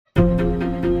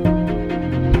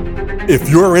If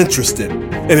you're interested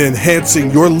in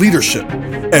enhancing your leadership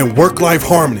and work-life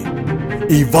harmony,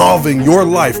 evolving your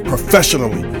life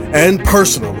professionally and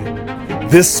personally,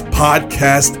 this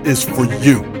podcast is for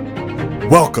you.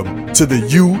 Welcome to the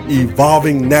You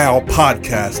Evolving Now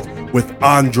podcast with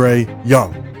Andre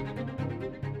Young.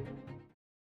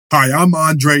 Hi, I'm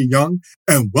Andre Young,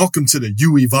 and welcome to the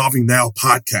You Evolving Now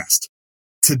podcast.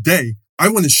 Today, I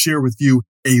want to share with you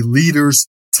a leader's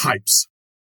types,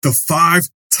 the 5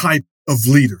 types of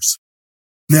leaders.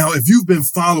 Now, if you've been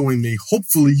following me,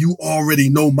 hopefully you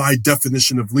already know my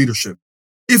definition of leadership.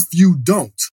 If you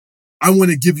don't, I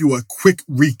want to give you a quick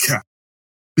recap,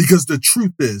 because the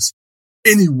truth is,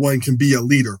 anyone can be a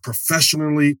leader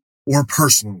professionally or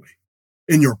personally.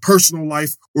 In your personal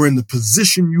life or in the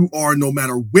position you are, no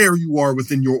matter where you are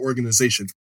within your organization,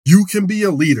 you can be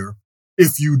a leader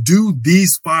if you do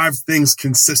these 5 things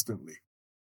consistently.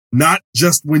 Not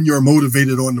just when you're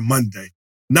motivated on the Monday,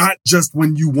 not just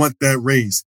when you want that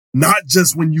raise, not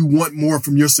just when you want more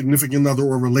from your significant other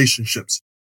or relationships.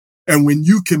 And when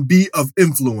you can be of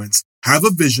influence, have a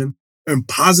vision, and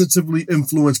positively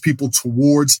influence people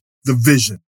towards the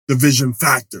vision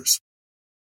factors,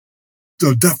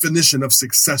 the definition of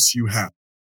success you have.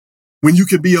 When you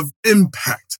can be of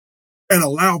impact and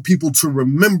allow people to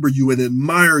remember you and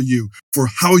admire you for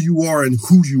how you are and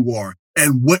who you are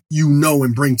and what you know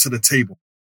and bring to the table.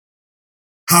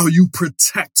 How you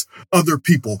protect other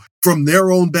people from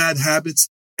their own bad habits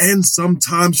and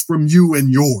sometimes from you and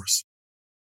yours.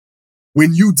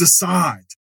 When we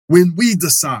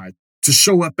decide to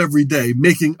show up every day,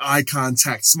 making eye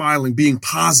contact, smiling, being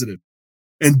positive,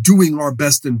 and doing our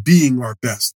best and being our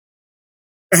best.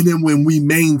 And then when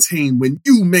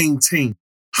you maintain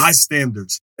high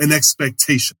standards and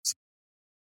expectations.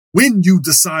 When you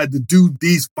decide to do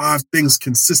these 5 things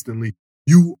consistently,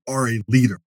 you are a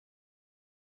leader.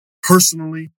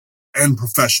 Personally and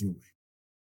professionally.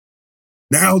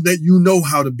 Now that you know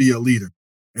how to be a leader,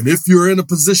 and if you're in a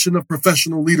position of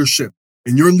professional leadership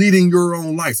and you're leading your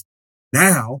own life,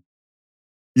 now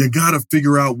you got to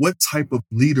figure out what type of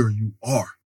leader you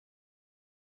are.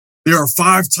 There are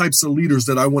 5 types of leaders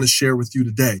that I want to share with you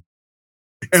today.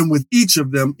 And with each of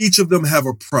them have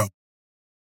a pro,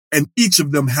 and each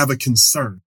of them have a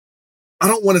concern. I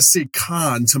don't want to say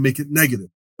con to make it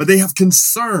negative, but they have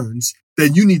concerns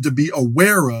that you need to be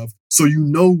aware of so you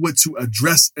know what to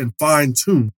address and fine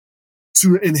tune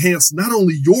to enhance not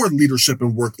only your leadership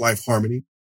and work-life harmony,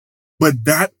 but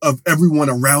that of everyone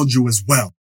around you as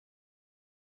well.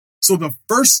 So the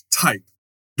first type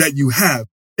that you have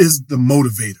is the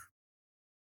motivator.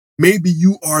 Maybe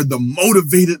you are the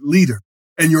motivated leader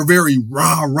and you're very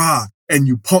rah-rah and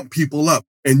you pump people up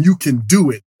and you can do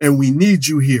it and we need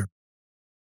you here.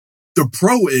 The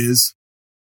pro is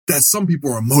that some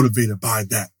people are motivated by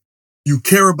that. You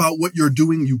care about what you're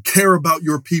doing. You care about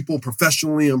your people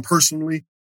professionally and personally,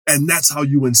 and that's how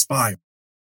you inspire.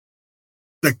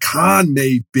 The con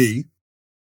may be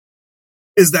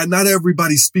is that not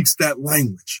everybody speaks that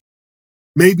language.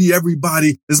 Maybe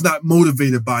everybody is not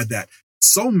motivated by that.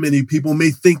 So many people may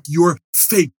think you're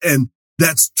fake and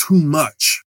that's too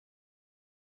much.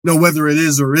 Now, whether it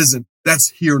is or isn't, that's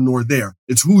here nor there.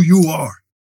 It's who you are.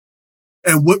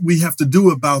 And what we have to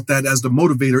do about that as the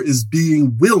motivator is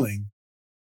being willing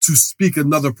to speak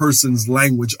another person's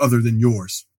language other than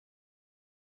yours.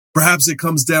 Perhaps it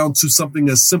comes down to something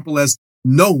as simple as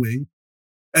knowing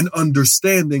and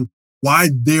understanding why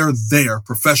they're there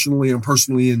professionally and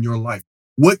personally in your life,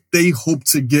 what they hope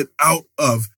to get out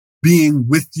of being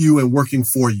with you and working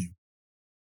for you.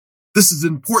 This is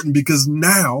important because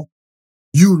now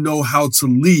you know how to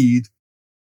lead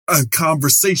a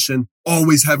conversation,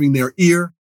 always having their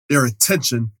ear, their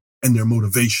attention, and their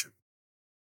motivation.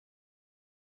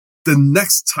 The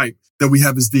next type that we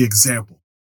have is the example.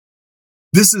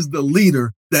 This is the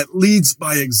leader that leads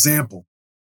by example.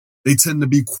 They tend to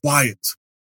be quiet,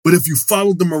 but if you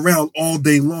follow them around all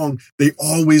day long, they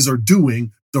always are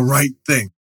doing the right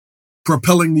thing,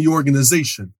 propelling the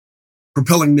organization,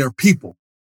 propelling their people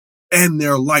and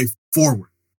their life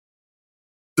forward.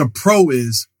 The pro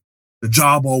is the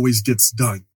job always gets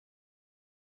done.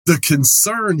 The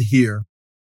concern here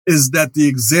is that the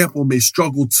example may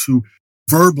struggle to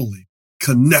verbally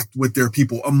connect with their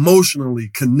people,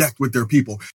 emotionally connect with their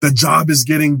people. The job is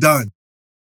getting done.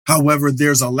 However,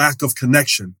 there's a lack of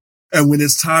connection. And when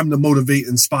it's time to motivate,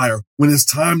 inspire, when it's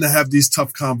time to have these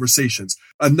tough conversations,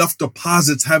 enough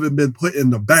deposits haven't been put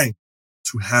in the bank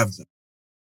to have them.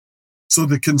 So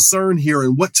the concern here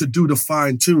and what to do to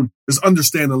fine tune is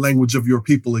understand the language of your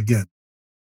people again.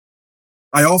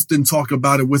 I often talk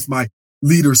about it with my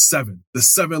Leader 7, the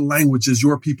 7 languages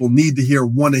your people need to hear,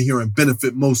 want to hear, and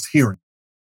benefit most hearing.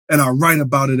 And I write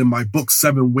about it in my book,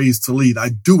 7 Ways to Lead. I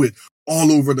do it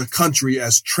all over the country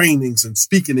as trainings and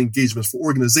speaking engagements for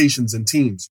organizations and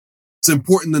teams. It's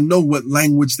important to know what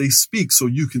language they speak so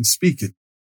you can speak it.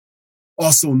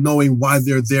 Also knowing why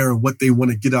they're there and what they want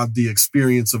to get out of the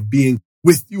experience of being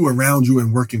with you, around you,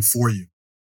 and working for you.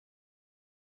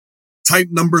 Type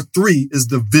number 3 is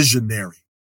the visionary.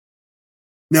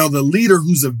 Now, the leader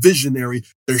who's a visionary,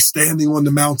 they're standing on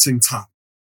the mountaintop.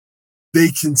 They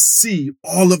can see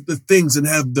all of the things and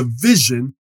have the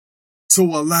vision to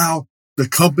allow the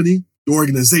company, the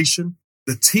organization,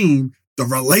 the team, the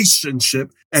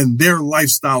relationship, and their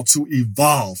lifestyle to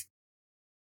evolve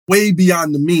way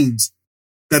beyond the means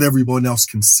that everyone else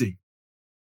can see.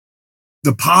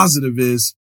 The positive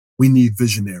is we need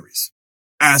visionaries.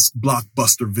 Ask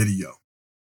Blockbuster Video,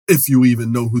 if you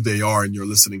even know who they are and you're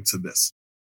listening to this.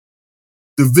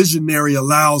 The visionary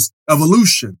allows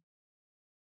evolution.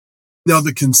 Now,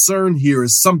 the concern here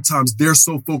is sometimes they're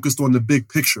so focused on the big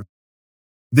picture,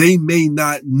 they may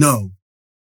not know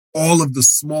all of the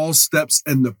small steps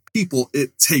and the people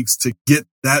it takes to get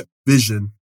that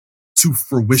vision to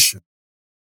fruition.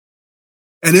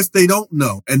 And if they don't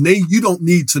know, and you don't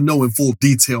need to know in full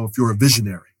detail if you're a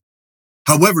visionary.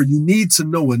 However, you need to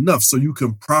know enough so you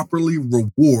can properly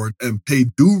reward and pay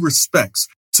due respects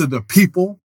to the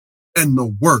people and the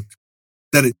work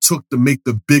that it took to make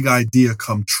the big idea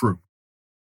come true.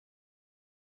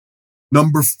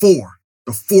 Number 4,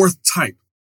 the 4th type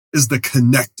is the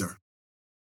connector.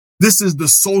 This is the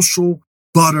social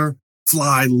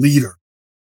butterfly leader.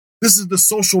 This is the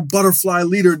social butterfly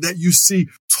leader that you see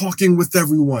talking with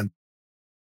everyone.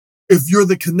 If you're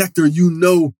the connector, you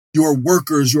know your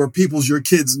workers, your people's, your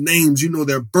kids' names, you know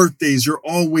their birthdays. You're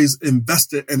always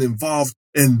invested and involved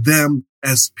in them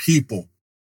as people.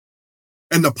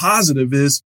 And the positive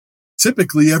is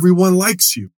typically everyone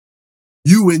likes you.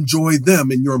 You enjoy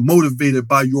them and you're motivated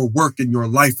by your work and your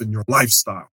life and your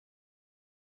lifestyle.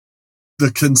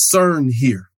 The concern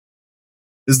here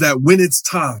is that when it's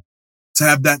time to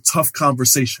have that tough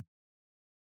conversation,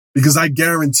 because I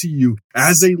guarantee you,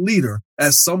 as a leader,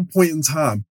 at some point in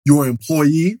time, your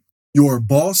employee, your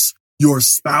boss, your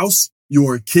spouse,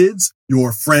 your kids,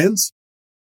 your friends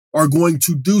are going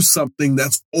to do something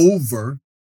that's over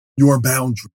your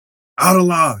boundary, out of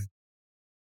line.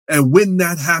 And when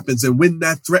that happens and when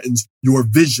that threatens your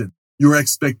vision, your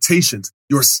expectations,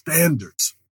 your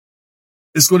standards,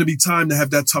 it's going to be time to have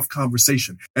that tough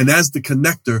conversation. And as the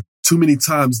connector, too many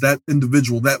times that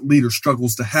individual, that leader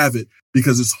struggles to have it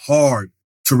because it's hard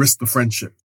to risk the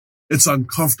friendship. It's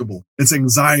uncomfortable. It's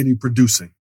anxiety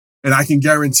producing. And I can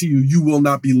guarantee you, you will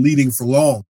not be leading for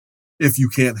long if you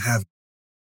can't have it.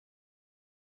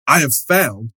 I have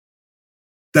found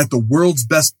that the world's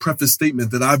best preface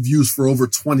statement that I've used for over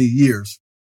 20 years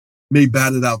may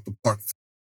bat it out the park.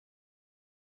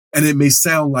 And it may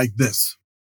sound like this.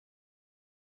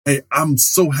 Hey, I'm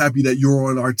so happy that you're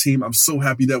on our team. I'm so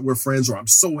happy that we're friends, or I'm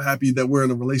so happy that we're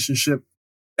in a relationship,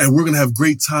 and we're going to have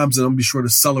great times, and I'm going to be sure to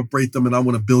celebrate them, and I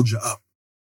want to build you up.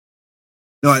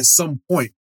 Now, at some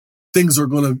point, things are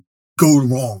going to go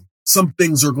wrong. Some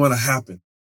things are going to happen.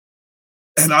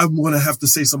 And I'm going to have to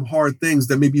say some hard things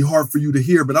that may be hard for you to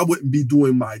hear, but I wouldn't be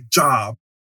doing my job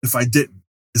if I didn't.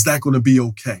 Is that going to be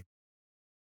okay?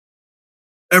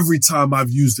 Every time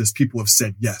I've used this, people have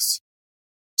said yes.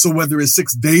 So whether it's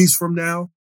 6 days from now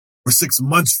or 6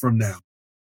 months from now,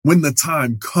 when the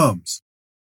time comes,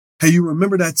 hey, you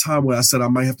remember that time when I said I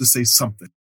might have to say something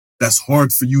that's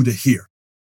hard for you to hear?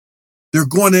 They're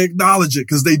going to acknowledge it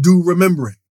because they do remember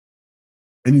it.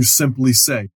 And you simply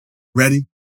say, ready?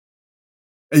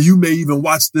 And you may even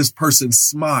watch this person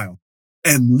smile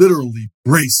and literally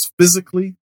brace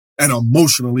physically and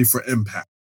emotionally for impact.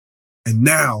 And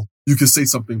now you can say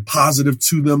something positive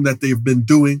to them that they've been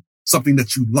doing, something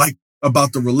that you like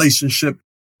about the relationship,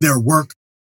 their work.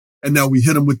 And now we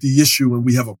hit them with the issue and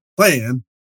we have a plan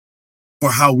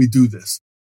for how we do this.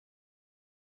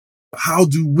 How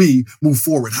do we move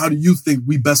forward? How do you think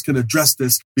we best can address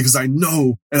this? Because I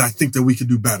know and I think that we can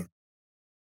do better.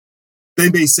 They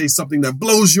may say something that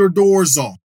blows your doors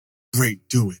off. Great,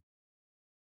 do it.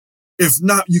 If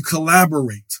not, you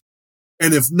collaborate.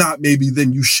 And if not, maybe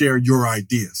then you share your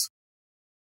ideas.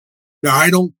 Now, I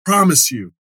don't promise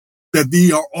you that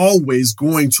they are always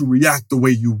going to react the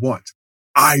way you want.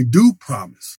 I do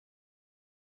promise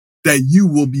that you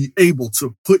will be able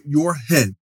to put your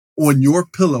head on your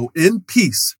pillow in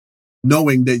peace,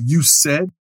 knowing that you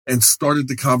said and started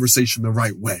the conversation the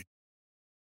right way.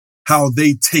 How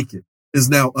they take it is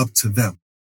now up to them.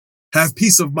 Have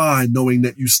peace of mind knowing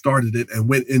that you started it and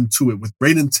went into it with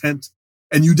great intent,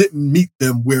 and you didn't meet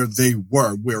them where they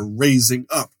were. We're raising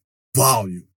up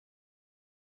volume.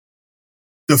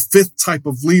 The fifth type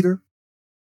of leader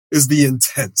is the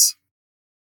intense.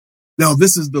 Now,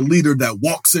 this is the leader that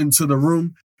walks into the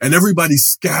room and everybody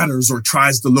scatters or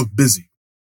tries to look busy.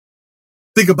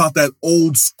 Think about that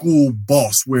old school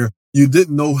boss where you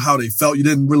didn't know how they felt. You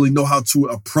didn't really know how to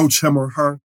approach him or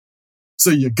her. So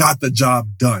you got the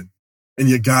job done and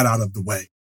you got out of the way.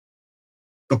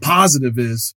 The positive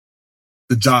is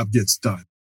the job gets done.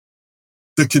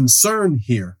 The concern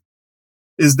here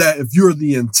is that if you're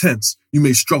the intense, you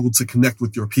may struggle to connect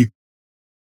with your people.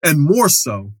 And more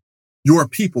so, your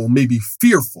people may be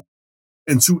fearful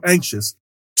and too anxious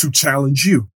to challenge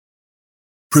you,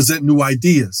 present new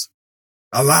ideas,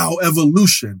 allow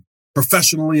evolution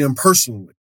professionally and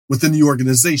personally within the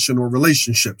organization or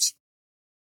relationships.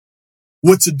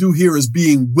 What to do here is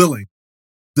being willing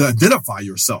to identify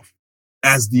yourself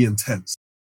as the intense,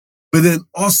 but then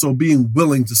also being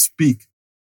willing to speak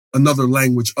another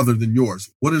language other than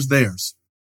yours. What is theirs?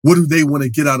 What do they want to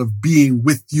get out of being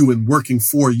with you and working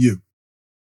for you?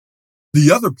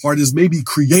 The other part is maybe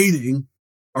creating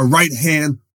a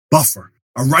right-hand buffer,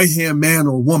 a right-hand man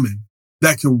or woman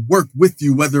that can work with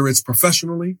you, whether it's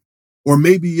professionally or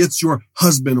maybe it's your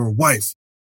husband or wife,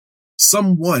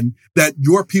 someone that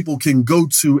your people can go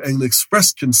to and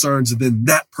express concerns, and then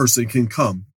that person can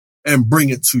come and bring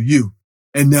it to you.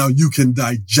 And now you can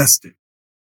digest it.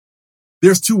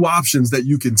 There's two options that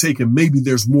you can take, and maybe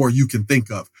there's more you can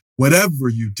think of. Whatever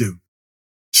you do,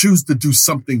 choose to do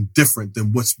something different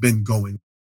than what's been going on.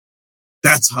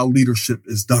 That's how leadership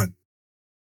is done.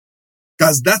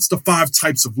 Guys, that's the 5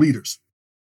 types of leaders.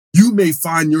 You may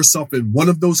find yourself in one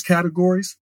of those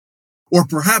categories, or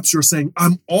perhaps you're saying,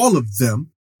 I'm all of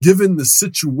them, given the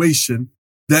situation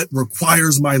that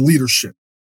requires my leadership.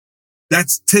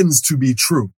 That tends to be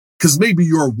true, because maybe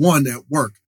you're one at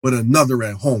work, but another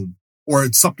at home, or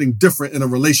it's something different in a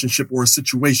relationship or a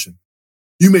situation.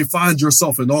 You may find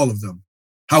yourself in all of them.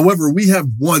 However, we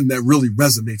have one that really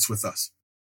resonates with us.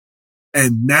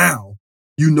 And now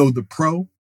you know the pro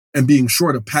and being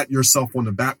sure to pat yourself on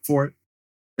the back for it.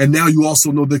 And now you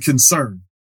also know the concern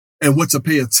and what to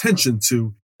pay attention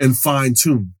to and fine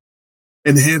tune,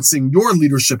 enhancing your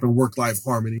leadership and work-life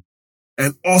harmony,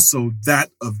 and also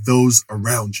that of those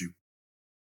around you.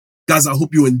 Guys, I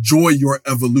hope you enjoy your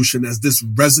evolution as this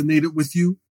resonated with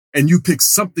you and you pick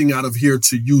something out of here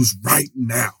to use right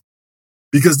now,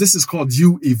 because this is called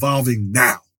you evolving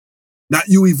now, not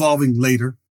you evolving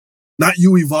later, not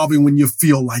you evolving when you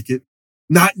feel like it,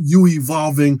 not you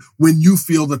evolving when you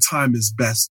feel the time is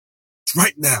best. It's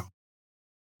right now.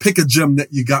 Pick a gem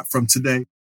that you got from today,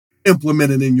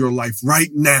 implement it in your life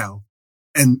right now,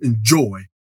 and enjoy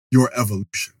your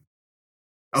evolution.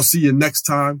 I'll see you next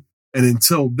time. And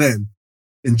until then,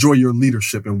 enjoy your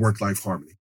leadership and work-life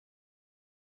harmony.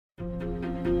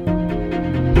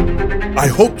 I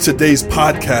hope today's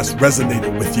podcast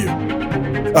resonated with you,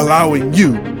 allowing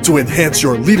you to enhance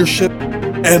your leadership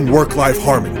and work-life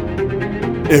harmony.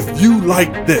 If you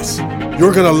like this,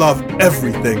 you're going to love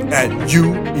everything at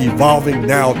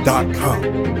youevolvingnow.com.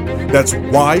 That's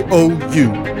YOU,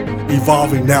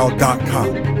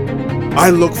 evolvingnow.com. I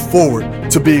look forward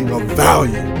to being of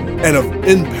value and of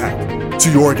impact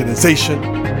to your organization,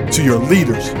 to your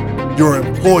leaders, your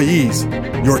employees,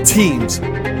 your teams,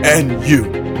 and you.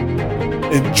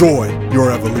 Enjoy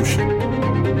your evolution.